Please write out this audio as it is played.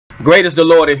Great is the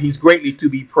Lord, and he's greatly to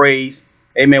be praised.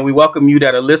 Amen. We welcome you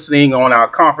that are listening on our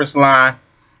conference line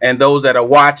and those that are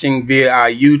watching via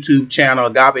our YouTube channel,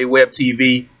 AGAPE Web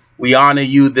TV. We honor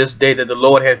you this day that the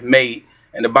Lord hath made.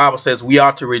 And the Bible says we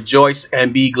ought to rejoice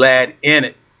and be glad in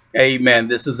it. Amen.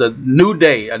 This is a new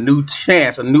day, a new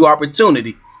chance, a new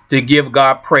opportunity to give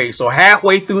God praise. So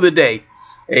halfway through the day,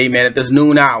 amen, at this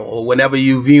noon hour, or whenever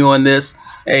you viewing this,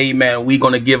 amen, we're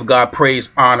going to give God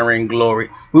praise, honor, and glory.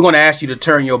 We're going to ask you to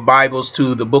turn your Bibles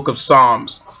to the book of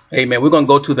Psalms. Amen. We're going to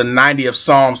go to the 90th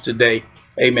Psalms today.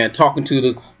 Amen. Talking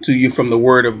to you from the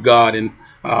Word of God and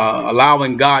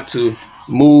allowing God to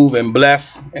move and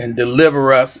bless and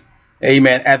deliver us.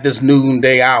 Amen. At this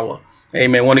noonday hour.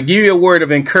 Amen. I want to give you a word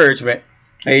of encouragement.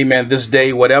 Amen. This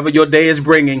day, whatever your day is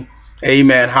bringing.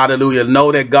 Amen. Hallelujah.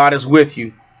 Know that God is with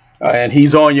you and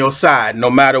he's on your side, no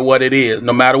matter what it is,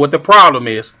 no matter what the problem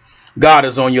is. God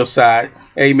is on your side.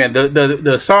 Amen.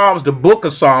 The Psalms, the book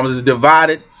of Psalms is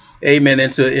divided, amen,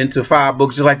 into 5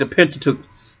 books, just like the Pentateuch.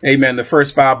 Amen. The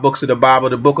first 5 books of the Bible,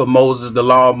 the book of Moses, the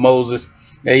law of Moses.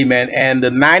 Amen. And the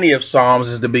 90th Psalms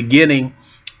is the beginning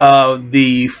of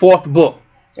the 4th book.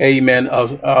 Amen.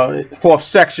 Of 4th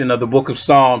section of the book of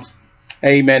Psalms.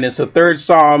 Amen. It's a 3rd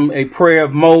Psalm, a prayer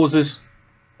of Moses,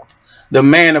 the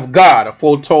man of God, a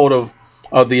foretold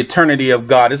of the eternity of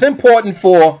God. It's important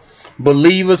for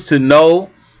believers to know,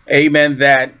 amen,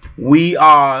 that we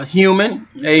are human,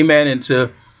 amen, and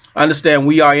to understand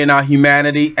we are in our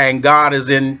humanity and God is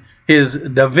in his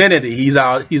divinity. He's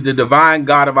the divine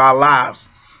God of our lives.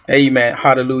 Amen.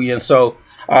 Hallelujah. And so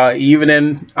even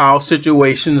in our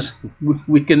situations,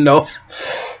 we can know,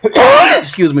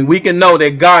 excuse me, we can know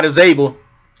that God is able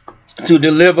to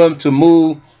deliver, to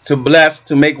move, to bless,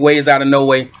 to make ways out of no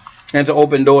way, and to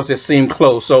open doors that seem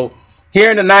closed. So here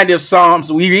in the 90th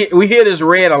Psalms, we hear this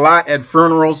read a lot at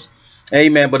funerals.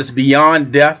 Amen. But it's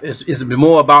beyond death. It's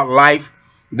more about life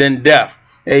than death.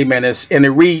 Amen. And it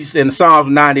reads in Psalms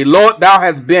 90, Lord, thou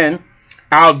hast been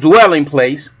our dwelling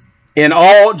place in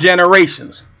all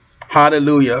generations.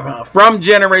 Hallelujah. From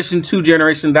generation to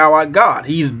generation, thou art God.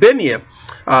 He's been here.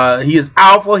 He is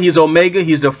Alpha. He's Omega.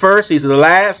 He's the first. He's the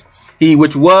last. He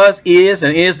which was, is,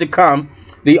 and is to come,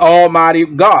 the Almighty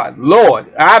God.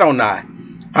 Lord, Adonai.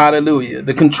 Hallelujah.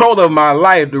 The controller of my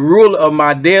life, the ruler of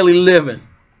my daily living.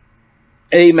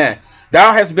 Amen.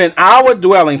 Thou hast been our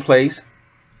dwelling place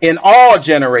in all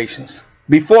generations.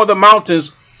 Before the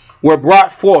mountains were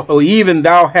brought forth, or even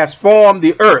thou hast formed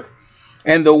the earth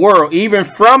and the world, even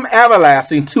from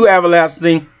everlasting to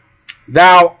everlasting,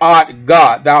 thou art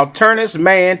God. Thou turnest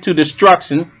man to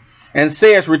destruction and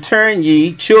sayest, return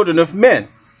ye children of men.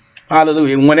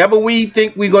 Hallelujah. Whenever we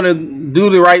think we're going to do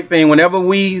the right thing, whenever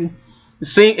we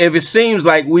see, if it seems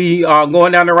like we are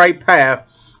going down the right path,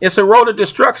 it's a road of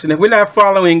destruction. If we're not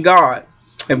following God,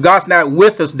 if God's not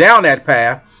with us down that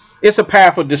path, it's a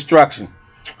path of destruction.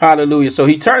 Hallelujah. So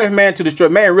he turneth man to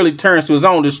destruction. Man really turns to his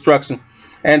own destruction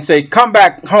and say, come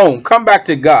back home, come back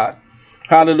to God.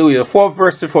 Hallelujah. 4th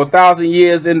verse, for 1,000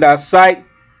 years in thy sight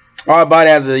are but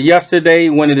as a yesterday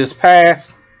when it is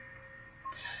past,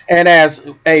 and as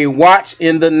a watch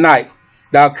in the night.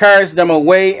 Thou carriest them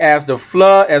away as a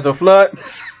flood.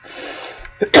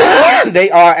 They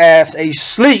are as a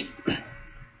sleep.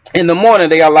 In the morning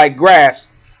they are like grass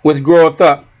which groweth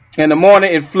up. In the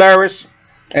morning it flourisheth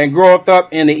and groweth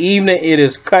up. In the evening it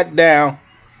is cut down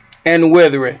and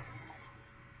withereth.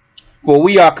 For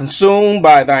we are consumed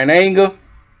by thine anger,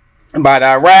 and by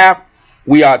thy wrath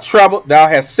we are troubled. Thou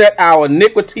hast set our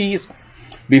iniquities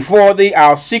before thee,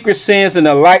 our secret sins in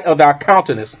the light of thy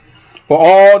countenance. For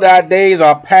all thy days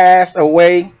are passed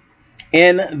away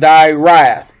in thy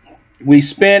wrath. We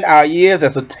spend our years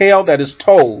as a tale that is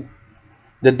told.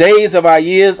 The days of our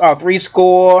years are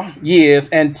 80 years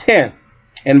and 10.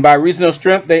 And by reason of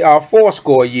strength, they are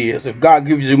 80 years, if God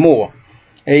gives you more.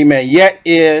 Amen. Yet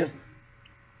is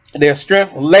their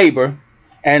strength labor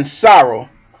and sorrow,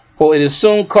 for it is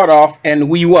soon cut off, and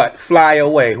we what? Fly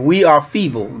away. We are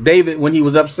feeble. David, when he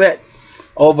was upset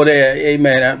over there,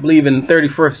 amen, I believe in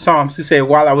 31st Psalms, he said,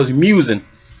 while I was musing,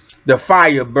 the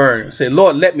fire burned. Say,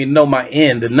 Lord, let me know my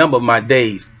end, the number of my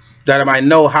days, that I might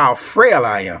know how frail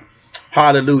I am.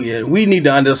 Hallelujah. We need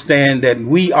to understand that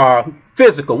we are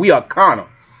physical, we are carnal,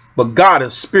 but God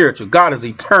is spiritual. God is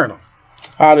eternal.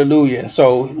 Hallelujah. And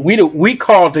so we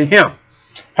call to him.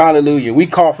 Hallelujah. We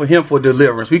call for him for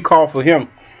deliverance. We call for him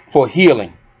for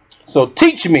healing. So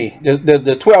teach me,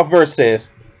 the 12th verse says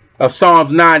of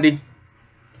Psalms 90.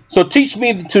 So teach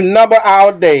me to number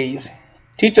our days.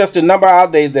 Teach us to number our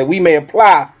days, that we may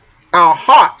apply our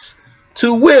hearts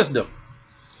to wisdom.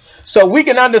 So we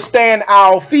can understand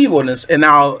our feebleness and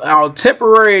our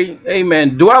temporary,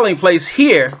 amen, dwelling place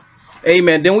here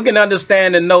amen, then we can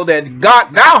understand and know that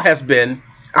God, thou hast been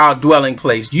our dwelling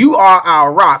place. You are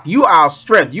our rock. You are our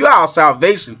strength. You are our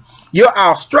salvation. You're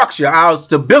our structure, our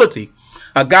stability.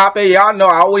 Agape, y'all know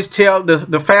I always tell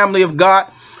the family of God,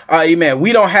 amen,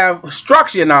 we don't have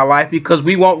structure in our life because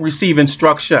we won't receive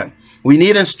instruction. We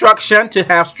need instruction to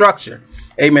have structure.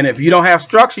 Amen. If you don't have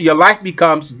structure, your life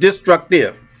becomes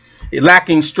destructive,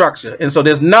 lacking structure. And so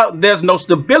there's no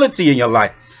stability in your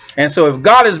life. And so if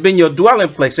God has been your dwelling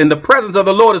place, in the presence of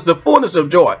the Lord is the fullness of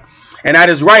joy, and at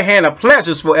his right hand are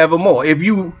pleasures forevermore. If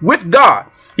you with God,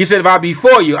 he said, if I be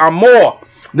for you, I'm more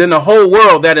than the whole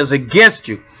world that is against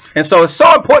you. And so it's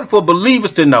so important for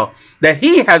believers to know that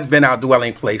he has been our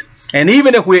dwelling place. And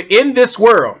even if we're in this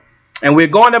world and we're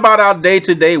going about our day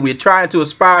to day, we're trying to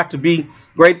aspire to be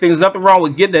great things. Nothing wrong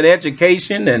with getting an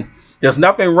education, and there's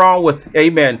nothing wrong with,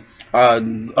 amen,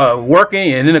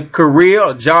 working and in a career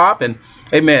or job, and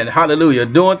amen, hallelujah,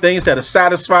 doing things that are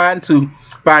satisfying to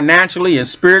financially and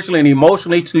spiritually and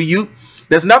emotionally to you.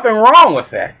 There's nothing wrong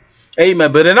with that.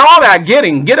 Amen. But in all that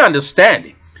get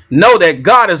understanding. Know that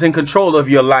God is in control of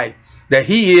your life, that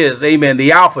he is, amen,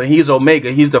 the Alpha, he's Omega,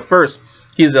 he's the first,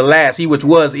 he's the last, he which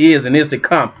was, is, and is to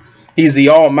come. He's the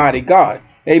Almighty God.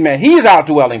 Amen. He's our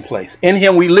dwelling place. In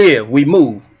him we live, we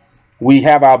move, we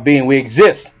have our being, we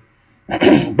exist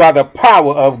by the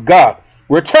power of God.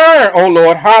 Return, O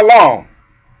Lord, how long?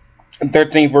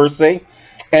 13th verse say,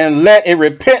 and let it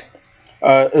repent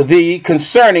thee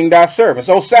concerning thy servants.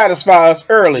 O satisfy us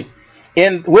early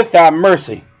with thy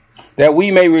mercy, that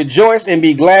we may rejoice and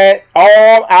be glad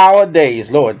all our days.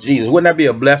 Lord Jesus, wouldn't that be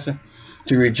a blessing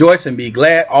to rejoice and be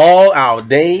glad all our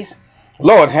days?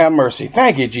 Lord, have mercy.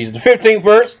 Thank you, Jesus. The 15th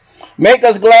verse, make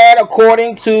us glad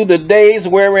according to the days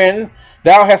wherein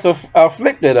thou hast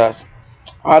afflicted us.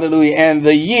 Hallelujah. And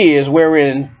the years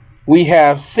wherein we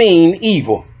have seen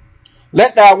evil.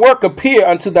 Let thy work appear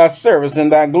unto thy servants,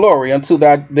 and thy glory unto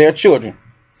their children.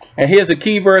 And here's the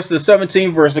key verse, the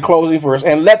 17th verse, the closing verse.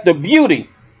 And let the beauty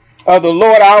of the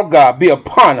Lord our God be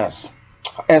upon us.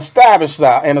 Establish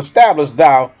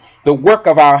thou the work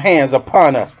of our hands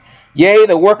upon us. Yea,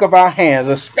 the work of our hands,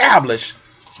 establish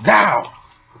thou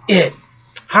it.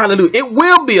 Hallelujah. It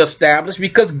will be established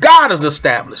because God is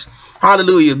established.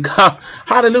 Hallelujah. God,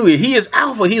 hallelujah. He is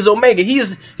Alpha. He's Omega.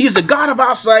 He's the God of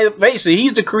our salvation.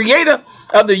 He's the creator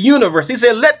of the universe. He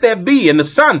said, let there be. And the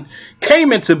sun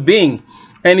came into being.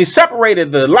 And he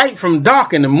separated the light from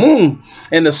dark, and the moon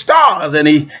and the stars, and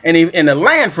the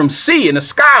land from sea, and the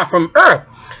sky from earth.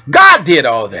 God did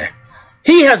all that.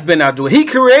 He has been our doer. He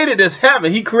created this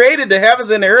heaven. He created the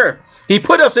heavens and the earth. He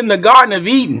put us in the Garden of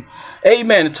Eden.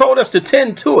 Amen. And told us to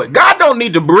tend to it. God don't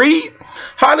need to breathe.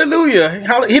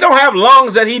 Hallelujah. He don't have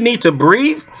lungs that he need to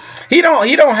breathe. He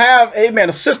don't have, amen,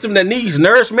 a system that needs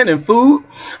nourishment and food.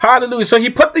 Hallelujah. So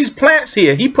he put these plants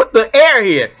here. He put the air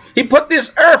here. He put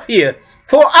this earth here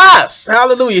for us.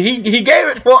 Hallelujah. He gave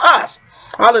it for us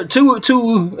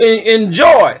to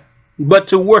enjoy, but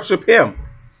to worship him.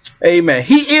 Amen.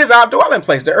 He is our dwelling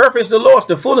place. The earth is the Lord's,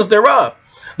 the fullness thereof,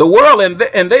 the world and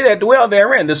they that dwell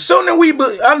therein. The sooner we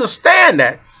understand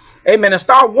that, amen, and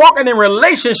start walking in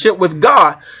relationship with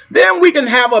God, then we can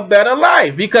have a better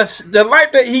life, because the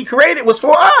life that he created was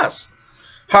for us.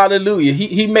 Hallelujah.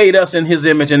 He made us in his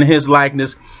image and his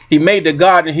likeness. He made the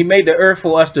garden. He made the earth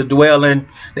for us to dwell in,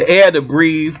 the air to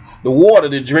breathe, the water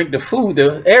to drink, the food,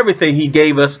 everything he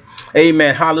gave us.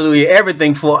 Amen. Hallelujah.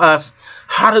 Everything for us.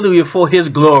 Hallelujah. For his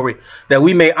glory, that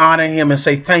we may honor him and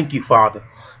say, thank you, Father.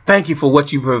 Thank you for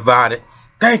what you provided.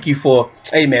 Thank you for,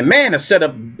 amen. Man has set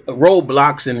up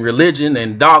roadblocks in religion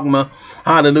and dogma,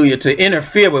 hallelujah, to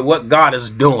interfere with what God is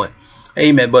doing.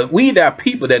 Amen. But we, thy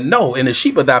people that know, and the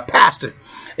sheep of thy pasture,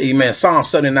 amen, Psalm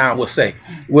 79 will say,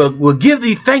 we'll give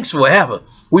thee thanks forever.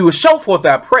 We will show forth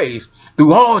thy praise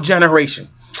through all generation.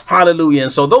 Hallelujah.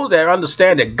 And so those that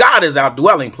understand that God is our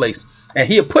dwelling place, and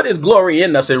he'll put his glory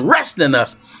in us and rest in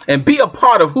us and be a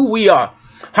part of who we are.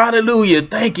 Hallelujah.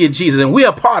 Thank you, Jesus. And we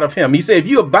are part of him. He said, if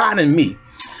you abide in me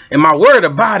and my word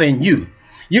abide in you,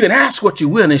 you can ask what you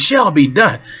will and it shall be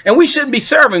done. And we shouldn't be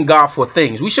serving God for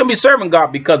things. We shouldn't be serving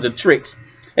God because of tricks.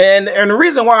 And the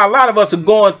reason why a lot of us are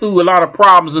going through a lot of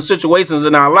problems and situations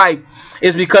in our life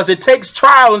is because it takes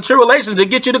trial and tribulation to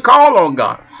get you to call on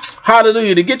God.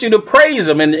 Hallelujah. To get you to praise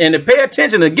him and to pay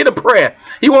attention and get a prayer.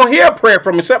 He won't hear a prayer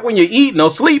from you except when you're eating or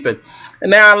sleeping.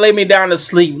 And now I lay me down to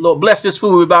sleep. Lord, bless this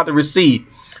food we're about to receive.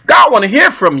 God want to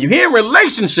hear from you. He in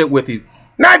relationship with you.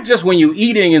 Not just when you're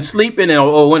eating and sleeping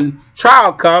or when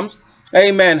trial comes.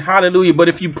 Amen. Hallelujah. But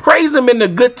if you praise him in the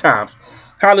good times.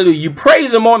 Hallelujah. You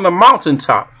praise him on the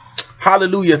mountaintop.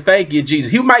 Hallelujah. Thank you,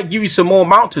 Jesus. He might give you some more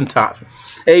mountaintops.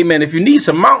 Amen. If you need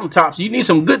some mountaintops, you need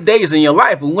some good days in your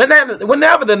life. But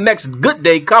whenever the next good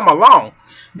day come along,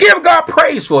 give God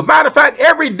praise for it. Matter of fact,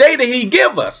 every day that he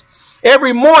give us,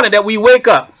 every morning that we wake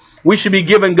up, we should be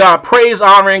giving God praise,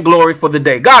 honor, and glory for the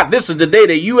day. God, this is the day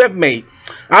that you have made.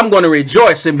 I'm going to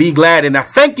rejoice and be glad. And I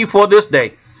thank you for this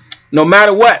day. No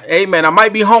matter what, amen. I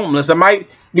might be homeless. I might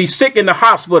be sick in the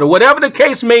hospital. Whatever the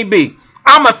case may be,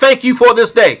 I'm going to thank you for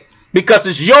this day because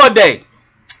it's your day.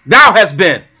 Thou hast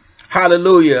been,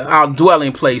 hallelujah, our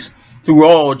dwelling place through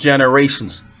all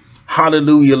generations.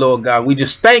 Hallelujah, Lord God. We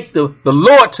just thank the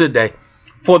Lord today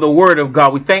for the word of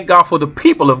God. We thank God for the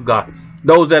people of God,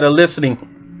 those that are listening,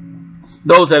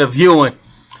 those that are viewing,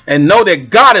 and know that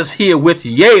God is here with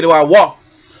you. Yea, though I walk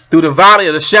through the valley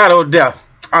of the shadow of death,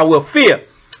 I will fear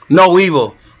no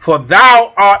evil, for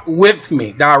thou art with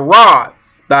me. Thy rod,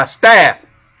 thy staff,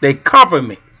 they comfort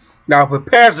me. Thou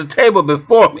preparest a table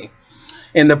before me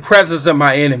in the presence of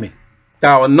my enemy.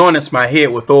 Thou anointest my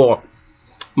head with oil.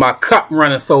 My cup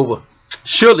runneth over.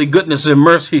 Surely goodness and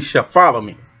mercy shall follow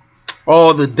me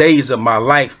all the days of my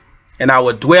life, and I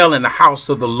will dwell in the house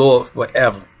of the Lord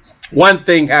forever. One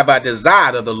thing have I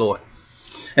desired of the Lord,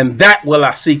 and that will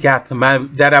I seek after,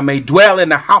 that I may dwell in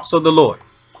the house of the Lord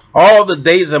all the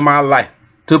days of my life,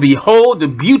 to behold the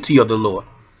beauty of the Lord.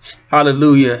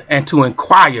 Hallelujah. And to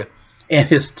inquire in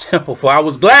his temple. For I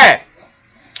was glad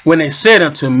when they said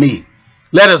unto me,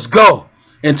 let us go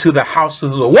into the house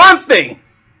of the Lord. One thing,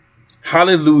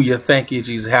 hallelujah, thank you,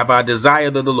 Jesus, have I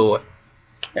desired of the Lord,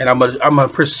 and I'm gonna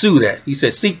pursue that. He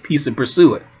said, seek peace and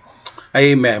pursue it.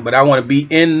 Amen. But I want to be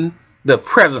in the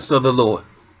presence of the Lord.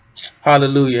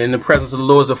 Hallelujah. In the presence of the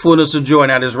Lord is the fullness of joy,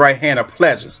 and at his right hand are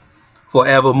pleasures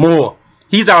forevermore.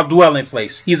 He's our dwelling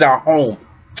place. He's our home.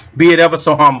 Be it ever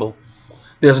so humble,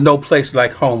 there's no place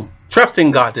like home. Trust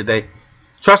in God today.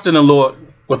 Trust in the Lord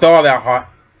with all thy heart,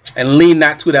 and lean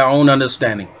not to thy own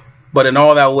understanding, but in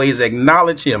all thy ways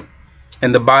acknowledge him.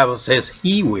 And the Bible says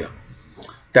he will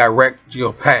direct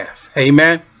your path.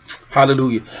 Amen.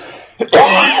 Hallelujah.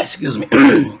 Excuse me.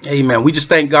 Amen. We just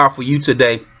thank God for you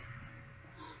today.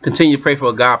 Continue to pray for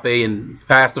Agape and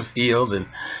Pastor Fields, and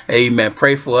amen.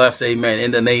 Pray for us, amen,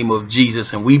 in the name of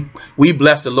Jesus. And we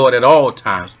bless the Lord at all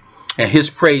times, and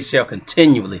his praise shall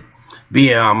continually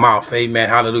be in our mouth. Amen.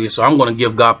 Hallelujah. So I'm going to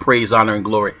give God praise, honor, and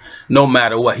glory no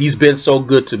matter what. He's been so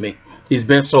good to me. He's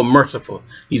been so merciful.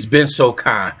 He's been so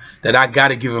kind that I got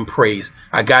to give him praise.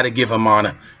 I got to give him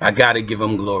honor. I got to give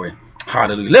him glory.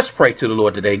 Hallelujah. Let's pray to the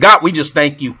Lord today. God, we just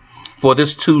thank you for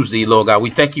this Tuesday, Lord God. We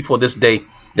thank you for this day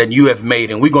that you have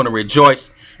made, and we're going to rejoice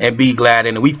and be glad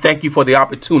in it. We thank you for the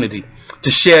opportunity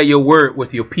to share your word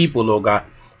with your people, Lord God.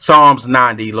 Psalms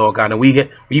 90, Lord God. And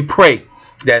we pray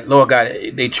that, Lord God,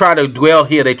 they try to dwell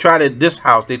here. They try to this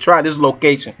house. They try this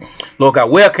location. Lord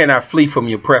God, where can I flee from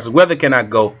your presence? Where can I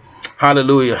go?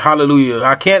 Hallelujah. Hallelujah.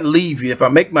 I can't leave you. If I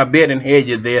make my bed and head,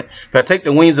 you're there. If I take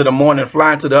the wings of the morning and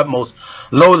fly into the utmost,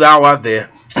 lo, thou art there.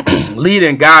 Lead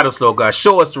and guide us, Lord God.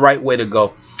 Show us the right way to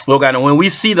go, Lord God. And when we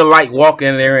see the light, walk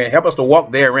in therein. Help us to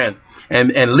walk therein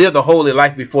and live the holy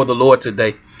life before the Lord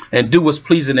today, and do what's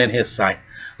pleasing in his sight.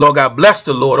 Lord God, bless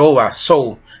the Lord, oh our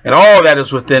soul, and all that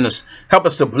is within us. Help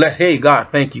us to bless. Hey, God,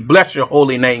 thank you. Bless your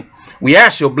holy name. We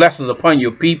ask your blessings upon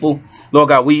your people. Lord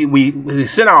God, we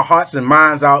send our hearts and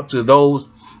minds out to those,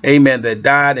 amen, that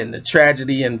died in the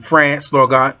tragedy in France,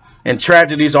 Lord God, and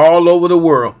tragedies all over the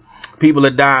world. People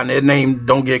are dying. Their name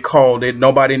don't get called.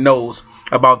 Nobody knows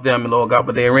about them, Lord God,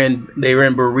 but they're in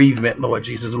bereavement, Lord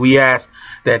Jesus. We ask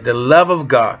that the love of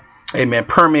God, amen,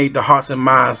 permeate the hearts and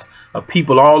minds of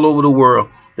people all over the world,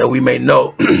 that we may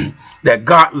know that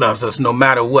God loves us no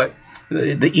matter what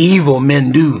the evil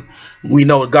men do. We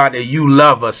know, God, that you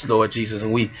love us, Lord Jesus.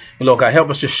 And Lord God, help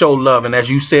us to show love. And as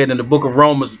you said in the book of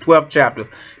Romans, the 12th chapter,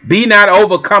 be not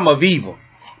overcome of evil,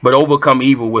 but overcome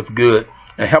evil with good.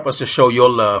 And help us to show your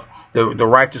love, the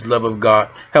righteous love of God.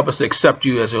 Help us to accept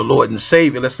you as your Lord and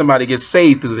Savior. Let somebody get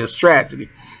saved through this tragedy.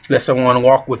 Let someone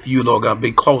walk with you, Lord God,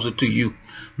 be closer to you.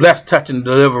 Bless, touch, and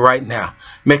deliver right now.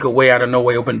 Make a way out of no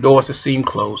way. Open doors that seem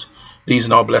closed. These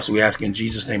and all blessed we ask in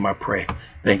Jesus' name I pray.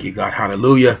 Thank you, God.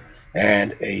 Hallelujah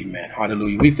and amen.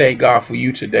 Hallelujah. We thank God for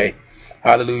you today.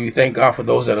 Hallelujah. We thank God for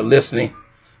those that are listening.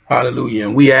 Hallelujah.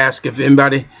 And we ask if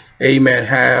anybody, amen,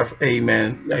 have,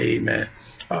 amen,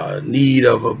 need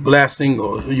of a blessing,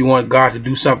 or you want God to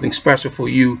do something special for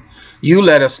you, you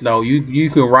let us know. You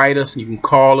can write us, you can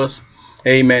call us,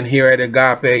 amen, here at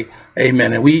Agape,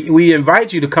 amen. And we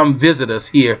invite you to come visit us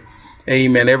here,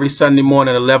 amen, every Sunday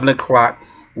morning at 11 o'clock.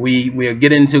 We are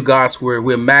getting into God's word.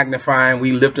 We're magnifying.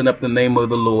 We lifting up the name of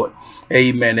the Lord.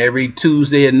 Amen. Every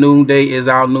Tuesday at noonday is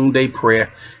our noonday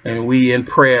prayer. And we in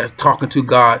prayer talking to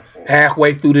God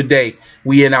halfway through the day.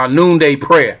 We in our noonday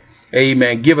prayer.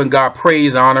 Amen. Giving God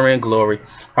praise, honor, and glory.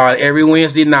 Every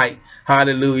Wednesday night,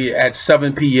 hallelujah, at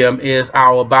 7 p.m. is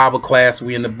our Bible class.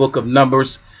 We in the book of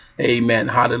Numbers. Amen.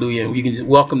 Hallelujah. You can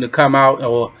welcome to come out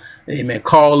or, amen,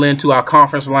 call into our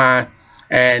conference line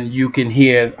and you can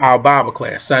hear our Bible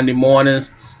class. Sunday mornings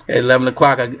at 11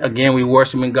 o'clock. Again, we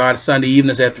worshiping God. Sunday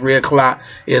evenings at 3 o'clock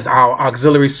is our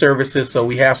auxiliary services. So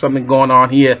we have something going on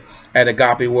here at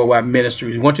AGAPE Worldwide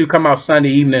Ministries. We want you to come out Sunday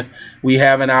evening. We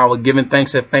have our giving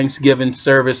thanks at Thanksgiving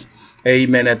service.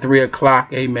 Amen. At 3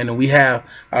 o'clock. Amen. And we have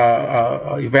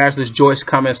Evangelist Joyce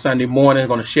coming Sunday morning,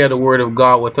 going to share the word of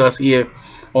God with us here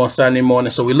on Sunday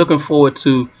morning. So we're looking forward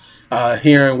to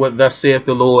hearing what thus saith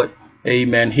the Lord.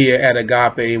 Amen. Here at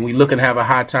AGAPE, and we looking to have a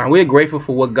high time. We're grateful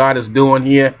for what God is doing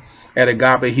here at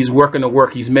AGAPE. He's working the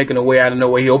work. He's making a way out of no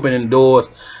way. He's opening doors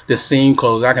that seem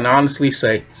closed. I can honestly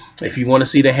say, if you want to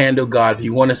see the hand of God, if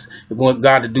you want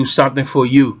God to do something for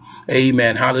you,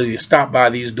 amen, hallelujah, stop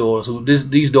by these doors.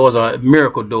 These doors are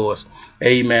miracle doors.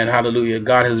 Amen, hallelujah.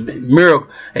 God has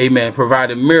been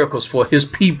provided miracles for his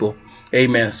people.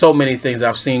 Amen. So many things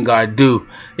I've seen God do.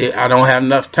 I don't have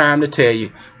enough time to tell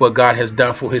you what God has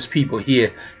done for his people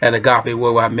here at AGAPE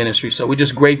Worldwide Ministry. So we're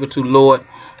just grateful to the Lord.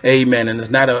 Amen. And it's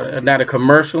not a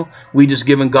commercial. We just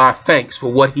giving God thanks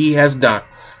for what he has done.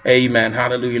 Amen.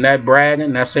 Hallelujah. Not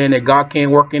bragging, not saying that God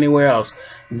can't work anywhere else.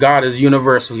 God is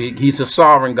universal. He's a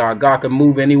sovereign God. God can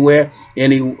move anywhere,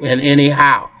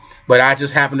 anyhow. But I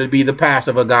just happen to be the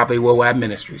pastor of AGAPE Worldwide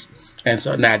Ministries. And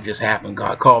so that just happened.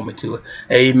 God called me to it.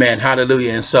 Amen.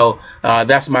 Hallelujah. And so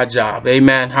that's my job.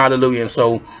 Amen. Hallelujah.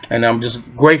 And I'm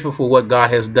just grateful for what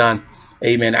God has done.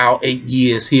 Amen. Our 8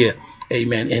 years here.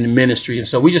 Amen. In ministry. And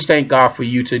so we just thank God for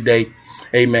you today.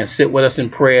 Amen. Sit with us in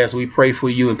prayers. We pray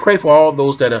for you and pray for all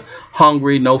those that are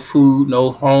hungry, no food, no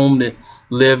home to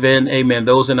live in. Amen.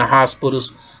 Those in the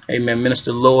hospitals. Amen.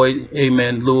 Minister Lloyd.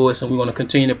 Amen. Lewis. And we want to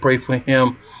continue to pray for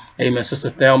him. Amen. Sister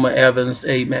Thelma Evans.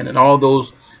 Amen. And all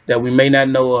those that we may not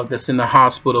know of that's in the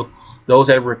hospital, those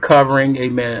that are recovering.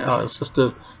 Amen.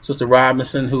 Sister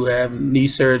Robinson, who have knee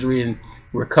surgery and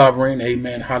recovering.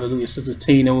 Amen. Hallelujah. Sister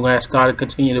Tina, we'll ask God to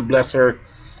continue to bless her.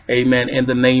 Amen. In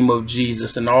the name of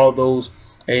Jesus. And all those,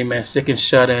 amen, sick and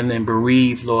shut in and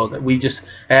bereaved, Lord, we just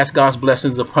ask God's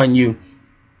blessings upon you.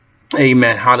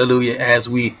 Amen. Hallelujah. As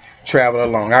we travel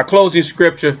along. Our closing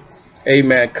scripture,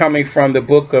 amen, coming from the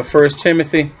book of 1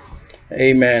 Timothy.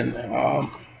 Amen.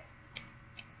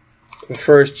 The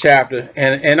first chapter,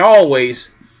 and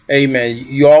always, amen,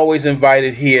 you always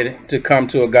invited here to come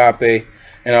to AGAPE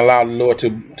and allow the Lord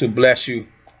to bless you,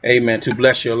 amen, to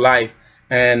bless your life.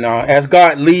 And as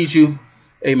God leads you,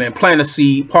 amen, plant a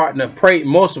seed, partner, pray,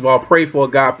 most of all, pray for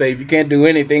AGAPE. If you can't do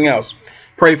anything else,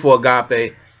 pray for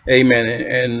AGAPE,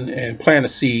 amen, and plant a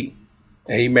seed,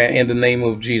 amen, in the name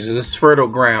of Jesus. It's fertile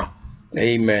ground,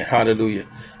 amen, hallelujah.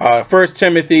 1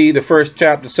 Timothy, the first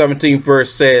chapter, 17th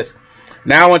verse says,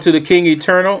 "Now unto the King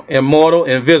eternal, immortal,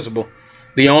 invisible,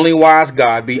 the only wise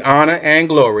God, be honor and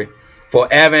glory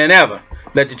forever and ever."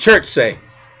 Let the church say,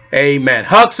 amen.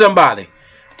 Hug somebody.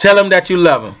 Tell them that you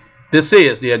love them. This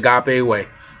is the AGAPE way.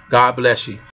 God bless you.